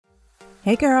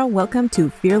Hey girl, welcome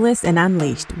to Fearless and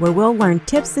Unleashed, where we'll learn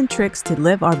tips and tricks to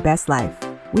live our best life.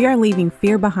 We are leaving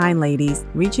fear behind, ladies,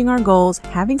 reaching our goals,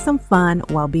 having some fun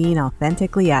while being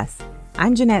authentically us.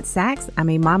 I'm Jeanette Sachs. I'm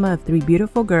a mama of 3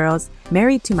 beautiful girls,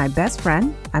 married to my best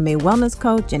friend. I'm a wellness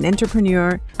coach and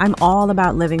entrepreneur. I'm all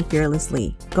about living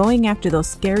fearlessly, going after those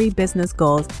scary business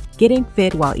goals, getting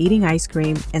fit while eating ice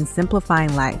cream, and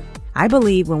simplifying life. I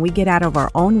believe when we get out of our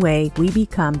own way, we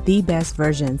become the best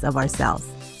versions of ourselves.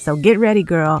 So get ready,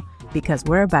 girl, because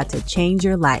we're about to change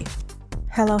your life.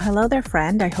 Hello there,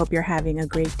 friend. I hope you're having a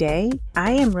great day.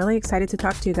 I am really excited to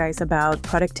talk to you guys about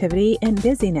productivity and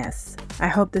busyness. I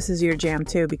hope this is your jam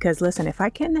too, because listen, if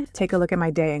I can take a look at my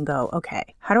day and go,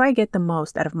 okay, how do I get the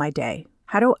most out of my day?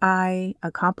 How do I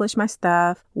accomplish my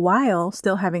stuff while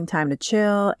still having time to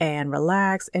chill and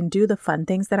relax and do the fun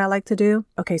things that I like to do?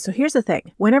 Okay, so here's the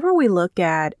thing. Whenever we look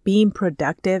at being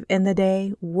productive in the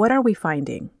day, what are we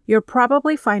finding? You're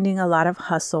probably finding a lot of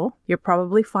hustle. You're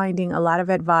probably finding a lot of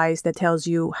advice that tells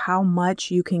you how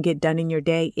much you can get done in your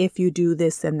day if you do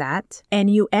this and that. And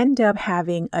you end up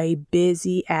having a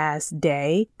busy ass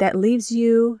day that leaves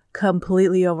you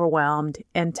completely overwhelmed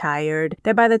and tired,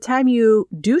 that by the time you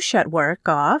do shut work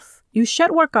off, you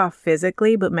shut work off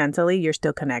physically, but mentally you're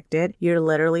still connected. You're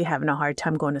literally having a hard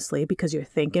time going to sleep because you're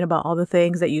thinking about all the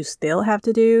things that you still have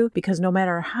to do, because no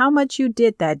matter how much you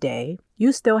did that day,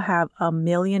 you still have a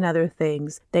million other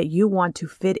things that you want to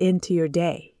fit into your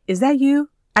day. Is that you?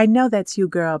 I know that's you,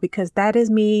 girl, because that is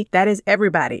me. That is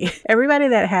everybody. Everybody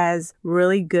that has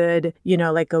really good,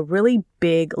 like a really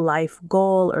big life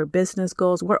goal or business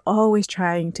goals. We're always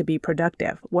trying to be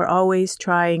productive. We're always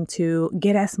trying to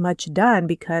get as much done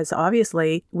because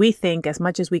obviously we think as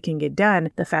much as we can get done,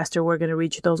 the faster we're going to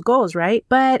reach those goals, right?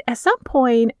 But at some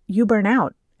point you burn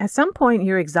out. At some point,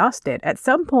 you're exhausted. At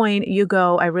some point, you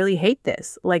go, I really hate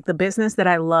this. Like the business that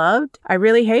I loved, I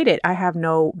really hate it. I have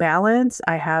no balance.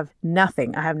 I have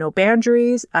nothing. I have no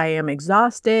boundaries. I am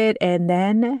exhausted. And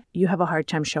then you have a hard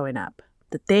time showing up.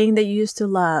 The thing that you used to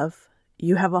love,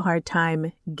 you have a hard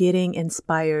time getting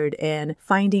inspired and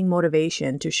finding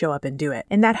motivation to show up and do it.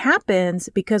 And that happens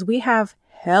because we have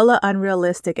hella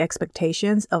unrealistic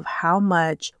expectations of how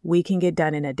much we can get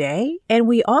done in a day. And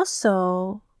we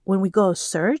also, when we go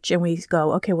search and we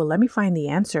go, okay, well, let me find the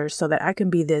answers so that I can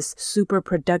be this super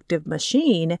productive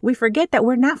machine, we forget that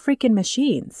we're not freaking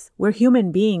machines. We're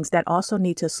human beings that also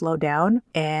need to slow down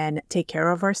and take care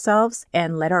of ourselves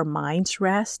and let our minds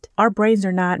rest. Our brains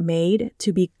are not made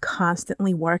to be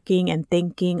constantly working and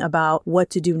thinking about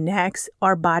what to do next.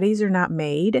 Our bodies are not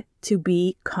made to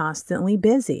be constantly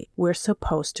busy. We're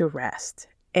supposed to rest.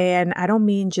 And I don't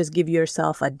mean just give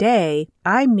yourself a day.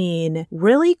 I mean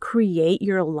really create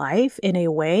your life in a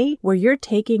way where you're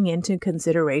taking into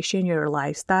consideration your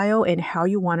lifestyle and how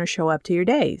you want to show up to your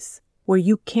days, where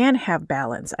you can have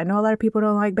balance. I know a lot of people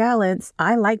don't like balance.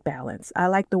 I like balance. I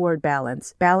like the word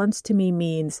balance. Balance to me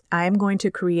means I am going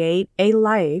to create a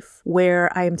life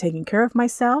where I am taking care of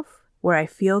myself, where I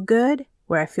feel good,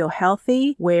 where I feel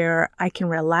healthy, where I can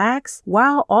relax,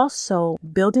 while also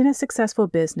building a successful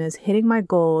business, hitting my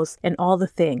goals, and all the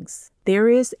things. There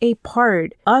is a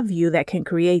part of you that can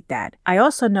create that. I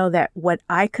also know that what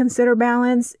I consider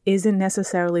balance isn't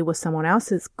necessarily what someone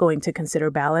else is going to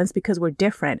consider balance because we're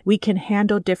different. We can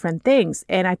handle different things.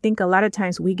 And I think a lot of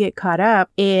times we get caught up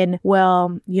in,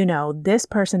 well, this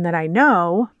person that I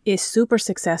know is super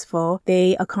successful.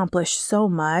 They accomplish so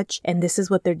much and this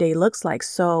is what their day looks like.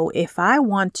 So if I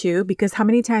want to, because how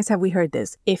many times have we heard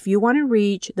this? If you want to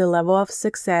reach the level of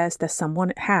success that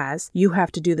someone has, you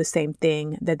have to do the same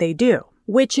thing that they do.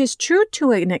 Which is true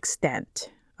to an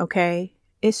extent, okay?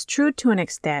 It's true to an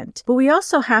extent. But we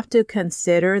also have to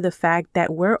consider the fact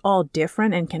that we're all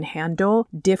different and can handle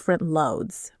different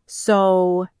loads.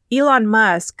 So Elon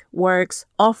Musk works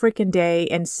all freaking day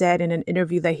and said in an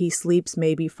interview that he sleeps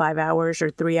maybe 5 hours or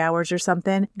 3 hours or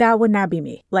something. That would not be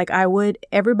me.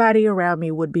 Everybody around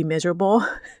me would be miserable.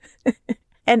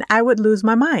 And I would lose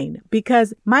my mind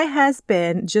because my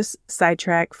husband, just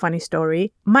sidetrack, funny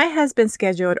story. My husband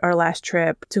scheduled our last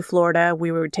trip to Florida.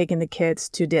 We were taking the kids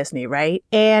to Disney, right?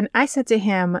 And I said to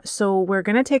him, so we're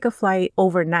going to take a flight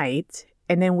overnight.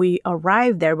 And then we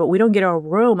arrive there, but we don't get our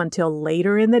room until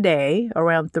later in the day,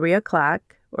 around 3:00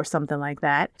 or something like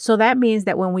that. So that means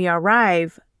that when we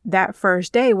arrive, that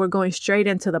first day, we're going straight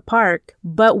into the park,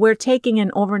 but we're taking an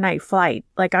overnight flight.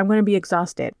 I'm going to be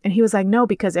exhausted. And he was like, no,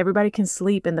 because everybody can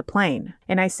sleep in the plane.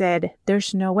 And I said,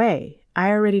 there's no way.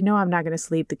 I already know I'm not going to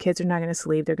sleep. The kids are not going to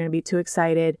sleep. They're going to be too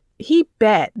excited. He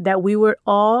bet that we would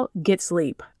all get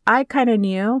sleep. I kind of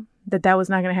knew that was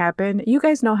not going to happen. You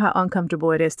guys know how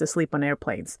uncomfortable it is to sleep on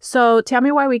airplanes. So tell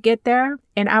me why we get there.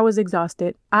 And I was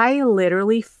exhausted. I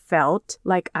literally felt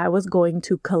like I was going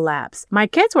to collapse. My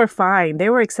kids were fine. They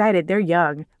were excited. They're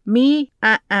young. Me,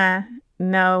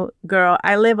 no, girl,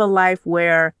 I live a life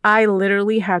where I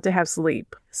literally have to have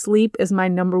sleep. Sleep is my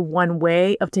number one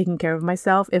way of taking care of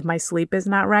myself. If my sleep is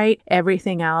not right,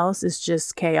 everything else is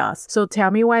just chaos. So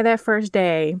tell me why that first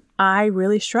day I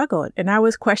really struggled and I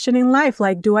was questioning life.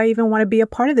 Like, do I even want to be a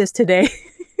part of this today?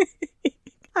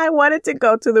 I wanted to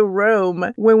go to the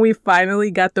room when we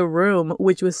finally got the room,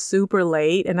 which was super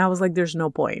late. And I was like, there's no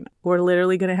point. We're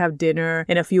literally going to have dinner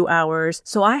in a few hours.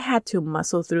 So I had to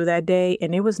muscle through that day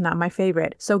and it was not my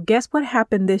favorite. So guess what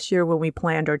happened this year when we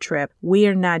planned our trip? We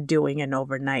are not doing an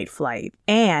overnight flight.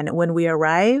 And when we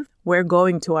arrive, we're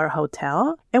going to our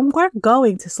hotel and we're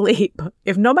going to sleep.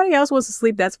 If nobody else wants to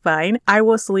sleep, that's fine. I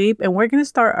will sleep and we're going to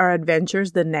start our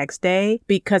adventures the next day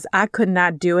because I could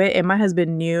not do it. And my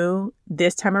husband knew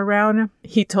this time around.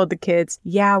 He told the kids,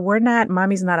 yeah,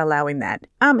 mommy's not allowing that.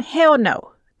 Hell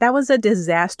no. That was a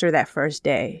disaster that first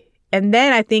day. And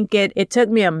then I think it took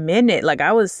me a minute. Like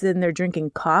I was sitting there drinking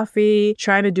coffee,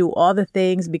 trying to do all the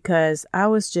things because I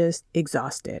was just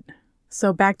exhausted.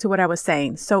 So back to what I was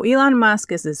saying. So Elon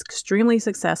Musk is extremely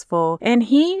successful and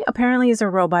he apparently is a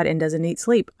robot and doesn't need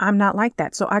sleep. I'm not like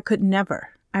that. So I could never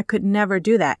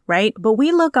do that, right? But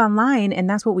we look online and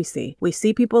that's what we see. We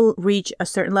see people reach a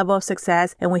certain level of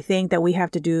success and we think that we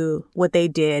have to do what they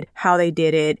did, how they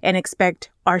did it, and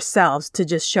expect ourselves to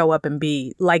just show up and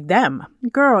be like them.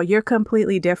 Girl, you're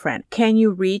completely different. Can you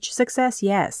reach success?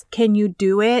 Yes. Can you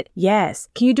do it? Yes.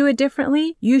 Can you do it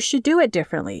differently? You should do it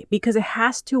differently because it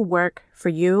has to work for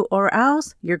you or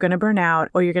else you're going to burn out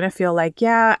or you're going to feel like,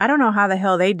 yeah, I don't know how the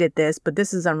hell they did this, but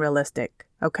this is unrealistic.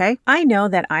 Okay. I know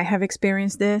that I have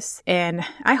experienced this and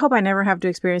I hope I never have to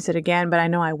experience it again, but I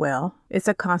know I will. It's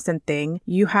a constant thing.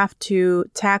 You have to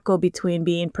tackle between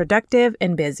being productive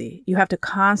and busy. You have to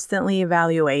constantly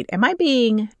evaluate. Am I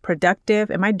being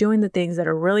productive? Am I doing the things that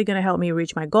are really going to help me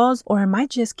reach my goals? Or am I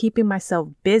just keeping myself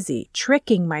busy,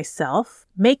 tricking myself,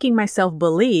 making myself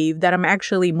believe that I'm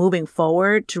actually moving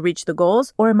forward to reach the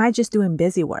goals? Or am I just doing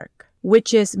busy work,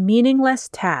 which is meaningless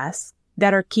tasks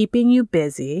that are keeping you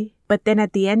busy? But then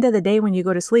at the end of the day, when you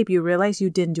go to sleep, you realize you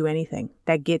didn't do anything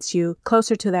that gets you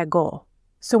closer to that goal.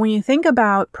 So when you think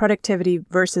about productivity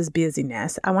versus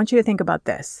busyness, I want you to think about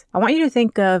this. I want you to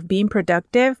think of being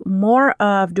productive, more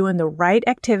of doing the right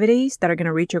activities that are going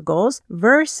to reach your goals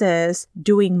versus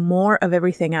doing more of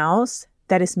everything else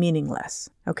that is meaningless.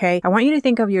 Okay. I want you to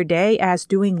think of your day as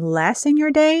doing less in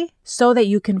your day so that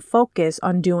you can focus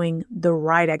on doing the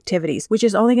right activities, which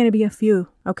is only going to be a few.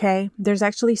 Okay. There's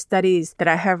actually studies that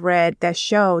I have read that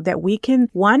show that we can,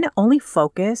 one, only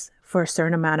focus for a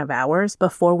certain amount of hours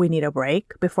before we need a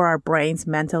break, before our brains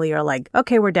mentally are like,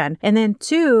 okay, we're done. And then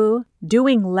two,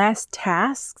 doing less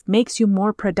tasks makes you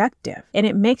more productive and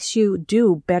it makes you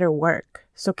do better work.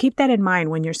 So keep that in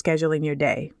mind when you're scheduling your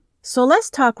day. So let's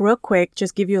talk real quick,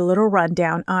 just give you a little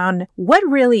rundown on what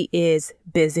really is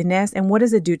busyness and what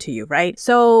does it do to you, right?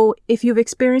 So if you've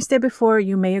experienced it before,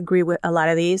 you may agree with a lot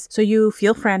of these. So you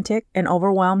feel frantic and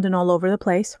overwhelmed and all over the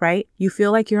place, right? You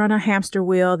feel like you're on a hamster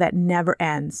wheel that never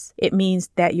ends. It means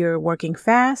that you're working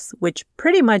fast, which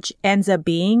pretty much ends up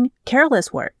being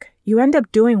careless work. You end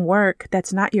up doing work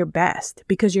that's not your best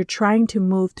because you're trying to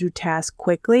move through tasks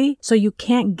quickly. So you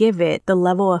can't give it the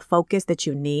level of focus that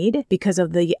you need because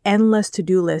of the endless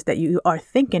to-do list that you are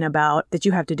thinking about that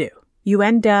you have to do. You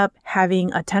end up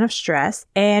having a ton of stress.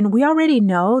 And we already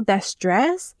know that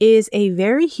stress is a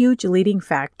very huge leading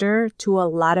factor to a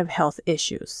lot of health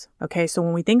issues. Okay, so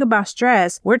when we think about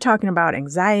stress, we're talking about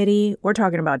anxiety, we're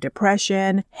talking about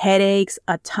depression, headaches,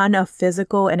 a ton of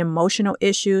physical and emotional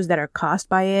issues that are caused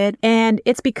by it. And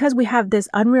it's because we have this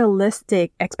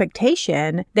unrealistic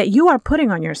expectation that you are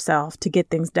putting on yourself to get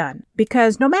things done.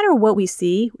 Because no matter what we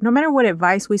see, no matter what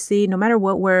advice we see, no matter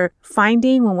what we're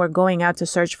finding when we're going out to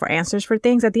search for answers for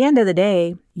things, at the end of the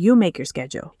day, you make your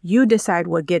schedule. You decide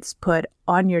what gets put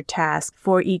on your task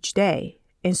for each day.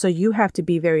 And so you have to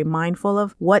be very mindful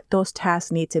of what those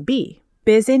tasks need to be.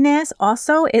 Busyness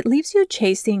also, it leaves you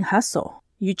chasing hustle.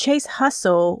 You chase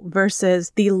hustle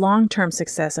versus the long-term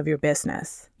success of your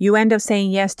business. You end up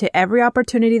saying yes to every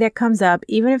opportunity that comes up,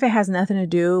 even if it has nothing to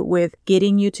do with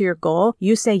getting you to your goal.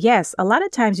 You say yes. A lot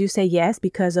of times you say yes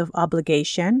because of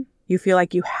obligation. You feel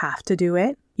like you have to do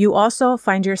it. You also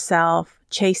find yourself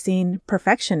chasing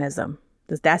perfectionism.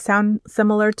 Does that sound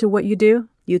similar to what you do?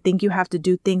 You think you have to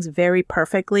do things very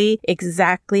perfectly,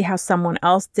 exactly how someone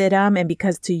else did them. And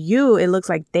because to you, it looks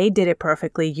like they did it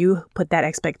perfectly, you put that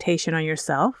expectation on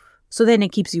yourself. So then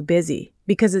it keeps you busy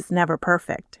because it's never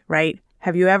perfect, right?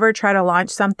 Have you ever tried to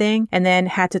launch something and then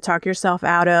had to talk yourself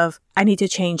out of, I need to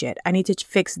change it. I need to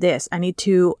fix this. I need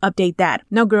to update that.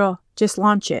 No, girl, just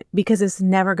launch it because it's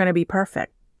never going to be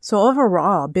perfect. So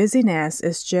overall, busyness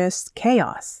is just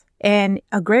chaos. And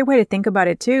a great way to think about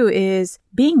it too is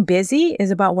being busy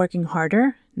is about working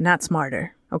harder, not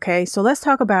smarter. Okay, so let's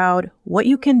talk about what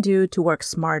you can do to work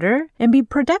smarter and be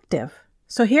productive.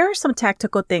 So here are some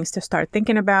tactical things to start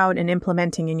thinking about and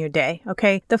implementing in your day,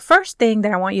 okay? The first thing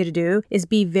that I want you to do is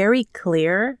be very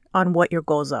clear on what your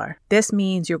goals are. This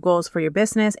means your goals for your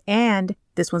business and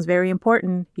this one's very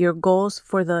important, your goals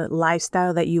for the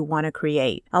lifestyle that you want to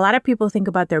create. A lot of people think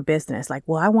about their business like,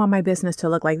 well, I want my business to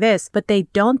look like this, but they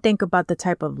don't think about the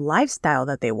type of lifestyle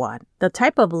that they want. The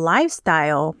type of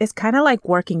lifestyle is kind of like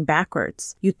working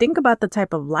backwards. You think about the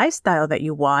type of lifestyle that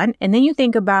you want, and then you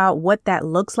think about what that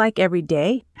looks like every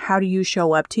day. How do you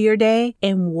show up to your day?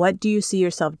 And what do you see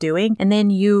yourself doing? And then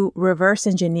you reverse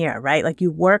engineer, right? Like you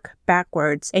work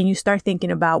backwards and you start thinking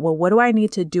about, well, what do I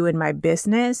need to do in my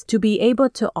business to be able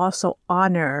to also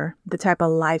honor the type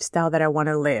of lifestyle that I want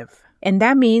to live? And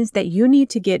that means that you need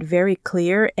to get very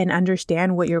clear and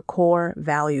understand what your core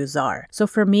values are. So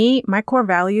for me, my core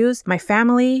values, my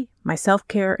family, my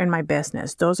self-care, and my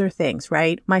business, those are things,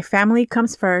 right? My family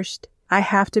comes first. I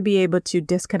have to be able to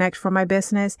disconnect from my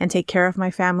business and take care of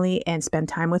my family and spend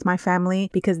time with my family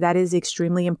because that is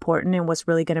extremely important and what's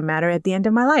really going to matter at the end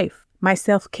of my life. My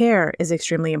self-care is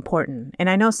extremely important. And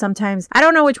I know sometimes I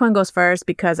don't know which one goes first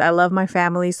because I love my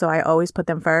family, so I always put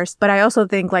them first. But I also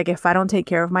think like if I don't take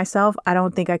care of myself, I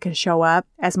don't think I can show up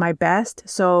as my best.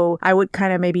 So I would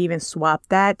kind of maybe even swap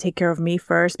that, take care of me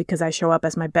first because I show up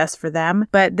as my best for them.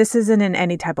 But this isn't in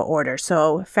any type of order.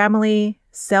 So family,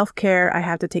 self-care, I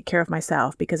have to take care of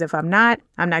myself because if I'm not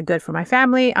good for my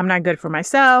family. I'm not good for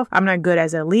myself. I'm not good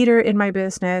as a leader in my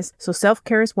business. So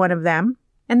self-care is one of them.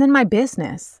 And then my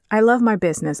business. I love my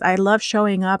business. I love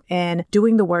showing up and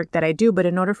doing the work that I do. But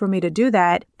in order for me to do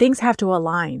that, things have to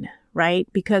align, right?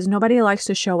 Because nobody likes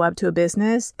to show up to a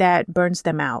business that burns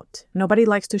them out. Nobody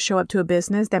likes to show up to a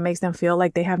business that makes them feel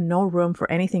like they have no room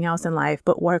for anything else in life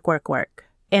but work, work, work.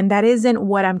 And that isn't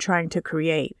what I'm trying to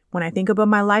create. When I think about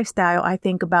my lifestyle, I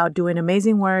think about doing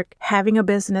amazing work, having a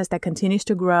business that continues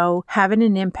to grow, having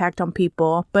an impact on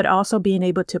people, but also being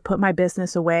able to put my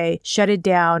business away, shut it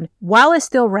down while it's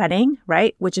still running,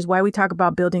 right? Which is why we talk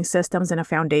about building systems and a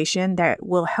foundation that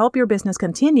will help your business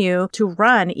continue to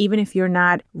run, even if you're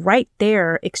not right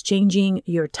there exchanging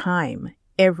your time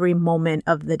every moment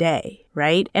of the day,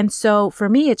 right? And so for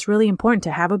me, it's really important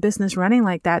to have a business running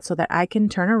like that so that I can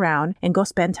turn around and go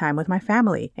spend time with my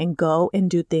family and go and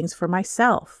do things for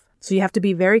myself. So you have to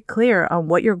be very clear on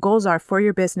what your goals are for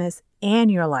your business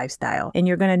and your lifestyle. And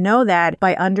you're going to know that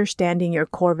by understanding your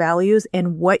core values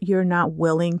and what you're not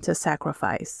willing to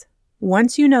sacrifice.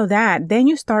 Once you know that, then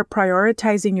you start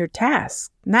prioritizing your tasks.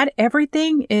 Not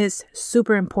everything is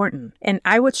super important. And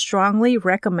I would strongly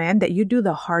recommend that you do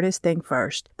the hardest thing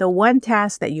first. The one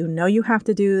task that you know you have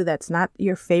to do that's not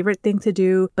your favorite thing to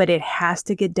do, but it has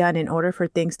to get done in order for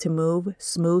things to move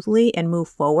smoothly and move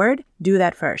forward, do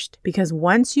that first. Because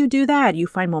once you do that, you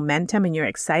find momentum and you're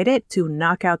excited to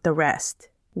knock out the rest.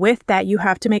 With that, you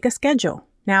have to make a schedule.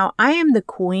 Now, I am the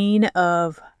queen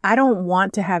of I don't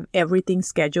want to have everything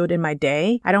scheduled in my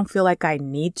day. I don't feel like I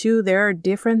need to. There are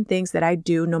different things that I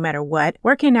do no matter what.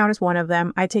 Working out is one of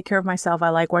them. I take care of myself. I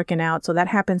like working out. So that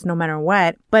happens no matter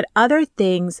what. But other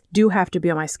things do have to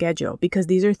be on my schedule because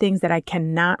these are things that I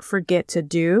cannot forget to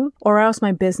do or else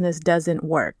my business doesn't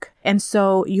work. And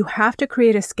so you have to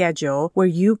create a schedule where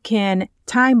you can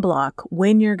time block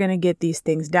when you're going to get these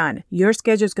things done. Your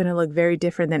schedule is going to look very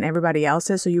different than everybody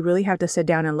else's. So you really have to sit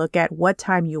down and look at what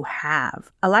time you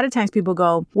have. A lot of times people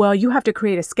go, well, you have to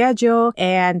create a schedule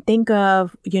and think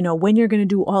of, when you're going to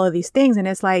do all of these things. And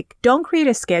it's like, don't create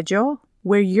a schedule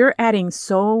where you're adding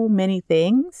so many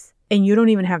things and you don't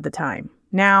even have the time.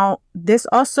 Now, this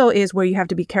also is where you have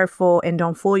to be careful and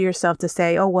don't fool yourself to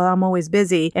say, oh, well, I'm always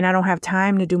busy and I don't have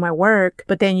time to do my work.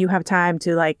 But then you have time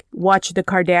to watch the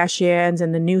Kardashians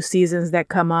and the new seasons that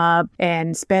come up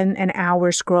and spend an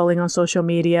hour scrolling on social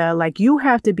media. You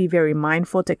have to be very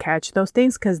mindful to catch those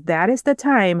things because that is the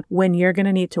time when you're going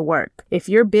to need to work. If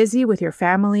you're busy with your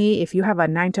family, if you have a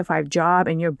 9-to-5 job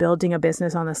and you're building a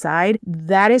business on the side,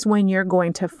 that is when you're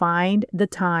going to find the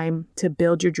time to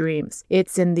build your dreams.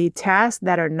 It's in the tasks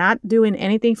that are not doing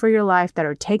anything for your life, that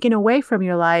are taken away from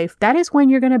your life, that is when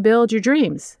you're going to build your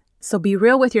dreams. So be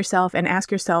real with yourself and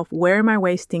ask yourself, where am I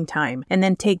wasting time? And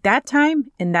then take that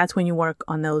time, and that's when you work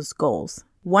on those goals.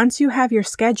 Once you have your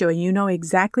schedule and you know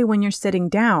exactly when you're sitting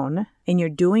down and you're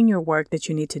doing your work that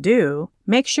you need to do,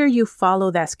 make sure you follow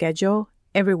that schedule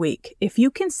every week. If you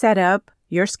can set up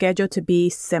your schedule to be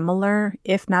similar,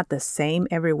 if not the same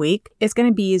every week, it's going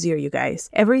to be easier, you guys.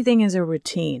 Everything is a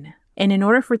routine. And in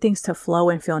order for things to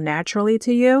flow and feel naturally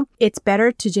to you, it's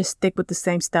better to just stick with the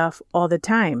same stuff all the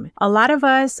time. A lot of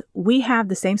us, we have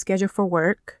the same schedule for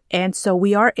work. And so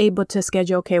we are able to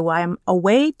schedule, okay, well, I'm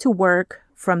away to work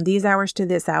from these hours to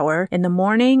this hour. In the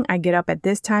morning, I get up at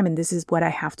this time and this is what I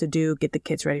have to do, get the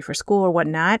kids ready for school or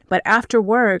whatnot. But after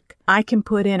work, I can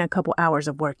put in a couple hours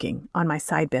of working on my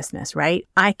side business, right?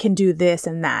 I can do this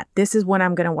and that. This is when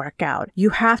I'm going to work out.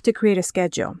 You have to create a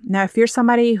schedule. Now, if you're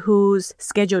somebody whose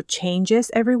schedule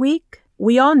changes every week,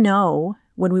 we all know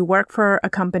when we work for a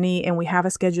company and we have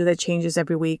a schedule that changes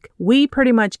every week, we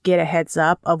pretty much get a heads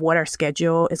up of what our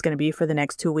schedule is going to be for the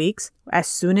next 2 weeks. As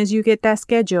soon as you get that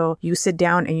schedule, you sit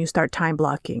down and you start time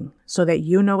blocking so that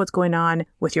you know what's going on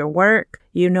with your work,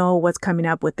 you know what's coming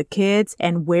up with the kids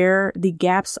and where the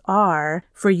gaps are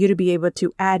for you to be able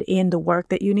to add in the work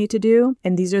that you need to do.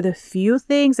 And these are the few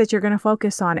things that you're going to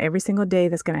focus on every single day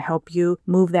that's going to help you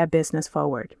move that business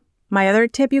forward. My other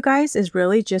tip, you guys, is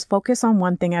really just focus on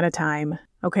one thing at a time.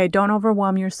 Okay, don't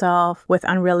overwhelm yourself with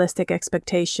unrealistic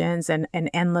expectations and an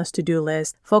endless to-do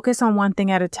list. Focus on one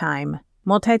thing at a time.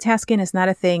 Multitasking is not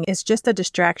a thing. It's just a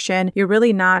distraction. You're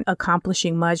really not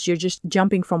accomplishing much. You're just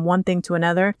jumping from one thing to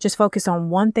another. Just focus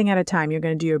on one thing at a time. You're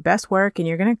going to do your best work and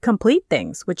you're going to complete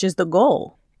things, which is the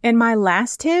goal. And my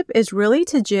last tip is really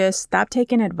to just stop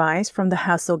taking advice from the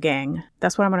hustle gang.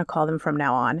 That's what I'm going to call them from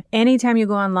now on. Anytime you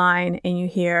go online and you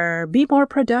hear, be more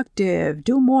productive,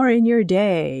 do more in your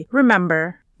day,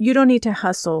 remember, you don't need to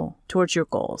hustle towards your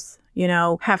goals.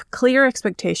 Have clear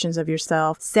expectations of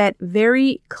yourself, set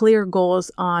very clear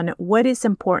goals on what is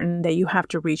important that you have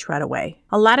to reach right away.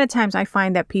 A lot of times I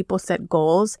find that people set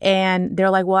goals and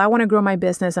they're like, well, I want to grow my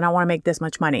business and I want to make this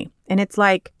much money. And it's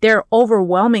like they're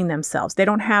overwhelming themselves. They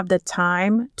don't have the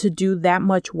time to do that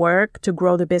much work to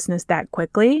grow the business that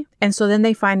quickly. And so then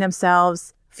they find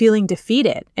themselves feeling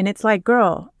defeated. And it's like,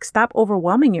 girl, stop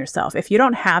overwhelming yourself. If you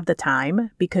don't have the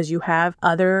time because you have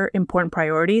other important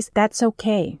priorities, that's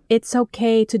okay. It's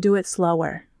okay to do it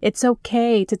slower. It's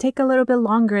okay to take a little bit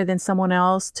longer than someone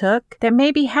else took that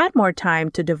maybe had more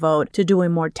time to devote to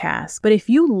doing more tasks. But if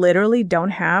you literally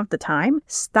don't have the time,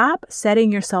 stop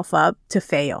setting yourself up to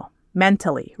fail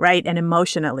mentally, right? And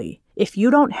emotionally. If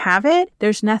you don't have it,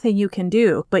 there's nothing you can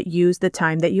do but use the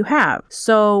time that you have.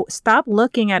 So stop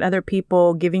looking at other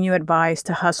people giving you advice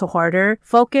to hustle harder.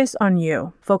 Focus on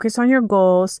you. Focus on your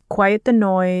goals. Quiet the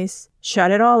noise.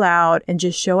 Shut it all out and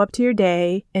just show up to your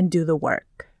day and do the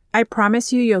work. I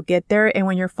promise you'll get there. And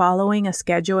when you're following a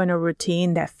schedule and a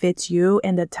routine that fits you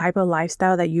and the type of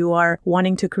lifestyle that you are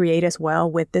wanting to create as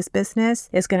well with this business,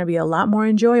 it's going to be a lot more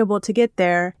enjoyable to get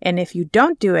there. And if you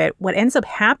don't do it, what ends up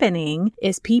happening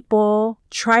is people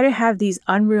try to have these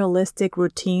unrealistic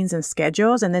routines and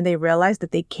schedules, and then they realize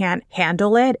that they can't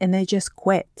handle it and they just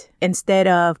quit. Instead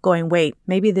of going, wait,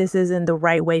 maybe this isn't the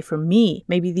right way for me.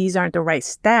 Maybe these aren't the right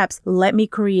steps. Let me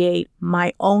create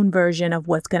my own version of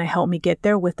what's going to help me get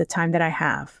there with the time that I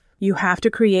have. You have to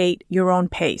create your own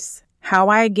pace. How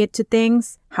I get to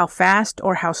things, how fast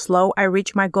or how slow I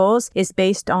reach my goals is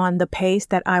based on the pace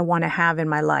that I want to have in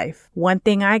my life. One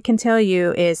thing I can tell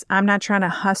you is I'm not trying to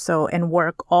hustle and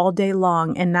work all day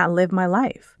long and not live my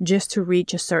life just to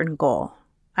reach a certain goal.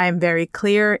 I am very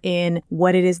clear in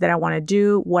what it is that I want to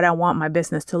do, what I want my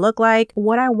business to look like,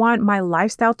 what I want my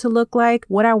lifestyle to look like,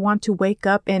 what I want to wake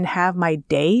up and have my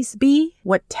days be,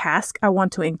 what task I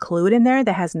want to include in there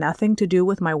that has nothing to do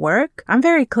with my work. I'm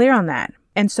very clear on that.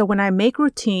 And so when I make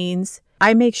routines,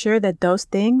 I make sure that those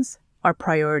things are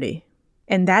priority.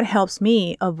 And that helps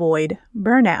me avoid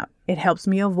burnout. It helps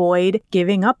me avoid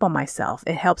giving up on myself.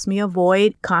 It helps me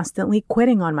avoid constantly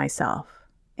quitting on myself.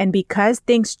 And because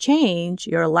things change,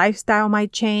 your lifestyle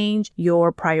might change,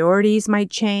 your priorities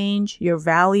might change, your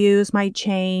values might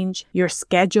change, your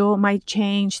schedule might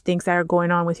change, things that are going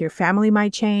on with your family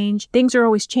might change. Things are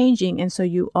always changing. And so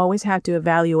you always have to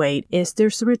evaluate, is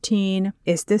this routine,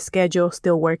 is this schedule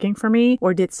still working for me?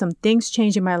 Or did some things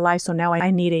change in my life? So now I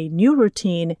need a new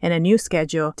routine and a new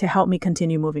schedule to help me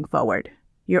continue moving forward.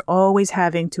 You're always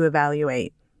having to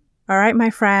evaluate. All right, my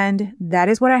friend, that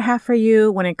is what I have for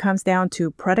you when it comes down to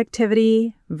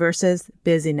productivity versus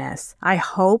busyness. I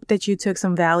hope that you took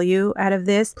some value out of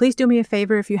this. Please do me a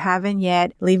favor if you haven't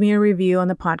yet. Leave me a review on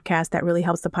the podcast. That really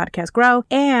helps the podcast grow.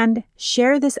 And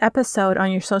share this episode on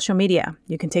your social media.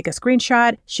 You can take a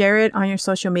screenshot, share it on your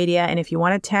social media. And if you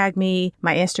want to tag me,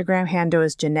 my Instagram handle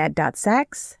is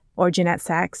Jeanette.sex. or Jeanette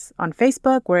Sachs on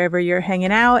Facebook, wherever you're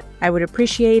hanging out. I would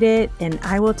appreciate it, and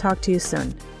I will talk to you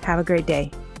soon. Have a great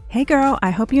day. Hey girl,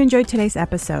 I hope you enjoyed today's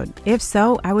episode. If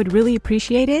so, I would really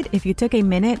appreciate it if you took a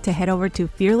minute to head over to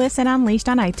Fearless and Unleashed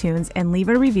on iTunes and leave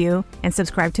a review and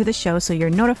subscribe to the show so you're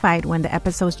notified when the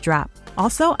episodes drop.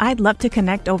 Also, I'd love to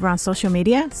connect over on social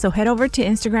media, so head over to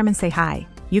Instagram and say hi.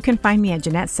 You can find me at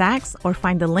Jeanette Sachs or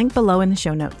find the link below in the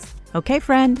show notes. Okay,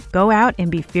 friend, go out and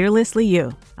be fearlessly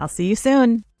you. I'll see you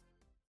soon.